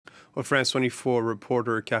Well, France 24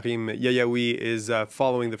 reporter Karim Yahiaoui is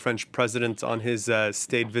following the French president on his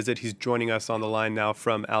state visit. He's joining us on the line now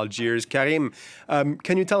from Algiers. Karim,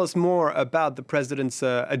 can you tell us more about the president's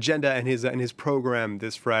agenda and his program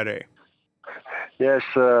this Friday? Yes,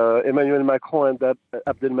 Emmanuel Macron and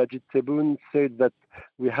Abdelmajid Tebboune said that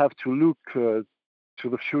we have to look to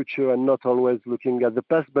the future and not always looking at the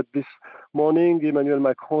past. But this morning, Emmanuel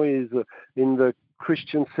Macron is in the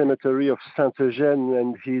Christian cemetery of Saint-Eugène,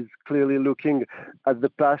 and he's clearly looking at the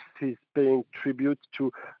past. He's paying tribute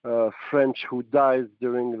to French who died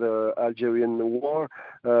during the Algerian war.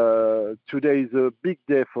 Today is a big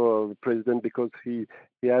day for the president because he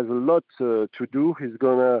has a lot to do. He's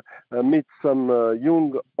going to meet some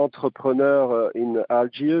young entrepreneur in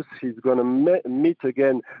Algiers. He's going to meet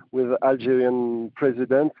again with the Algerian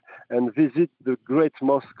president and visit the Great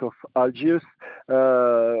Mosque of Algiers.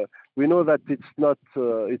 We know that it's not.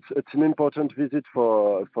 It's an important visit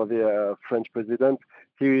for the French president.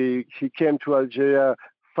 He came to Algeria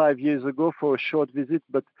 5 years ago for a short visit,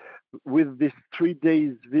 but with this 3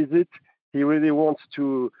 days visit, he really wants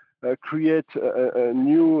to create a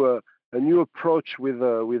new approach with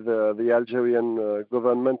the Algerian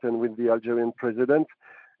government and with the Algerian president.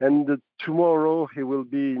 And tomorrow he will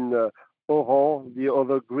be in Oran, the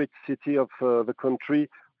other great city of the country,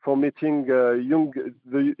 for meeting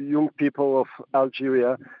the young people of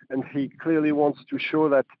Algeria. And he clearly wants to show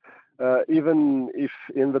that even if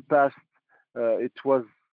in the past it was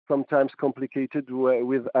sometimes complicated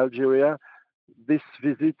with Algeria, this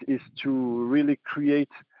visit is to really create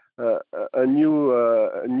a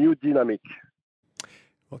new dynamic.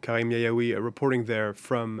 Well, Karim Yahiaoui reporting there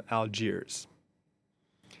from Algiers.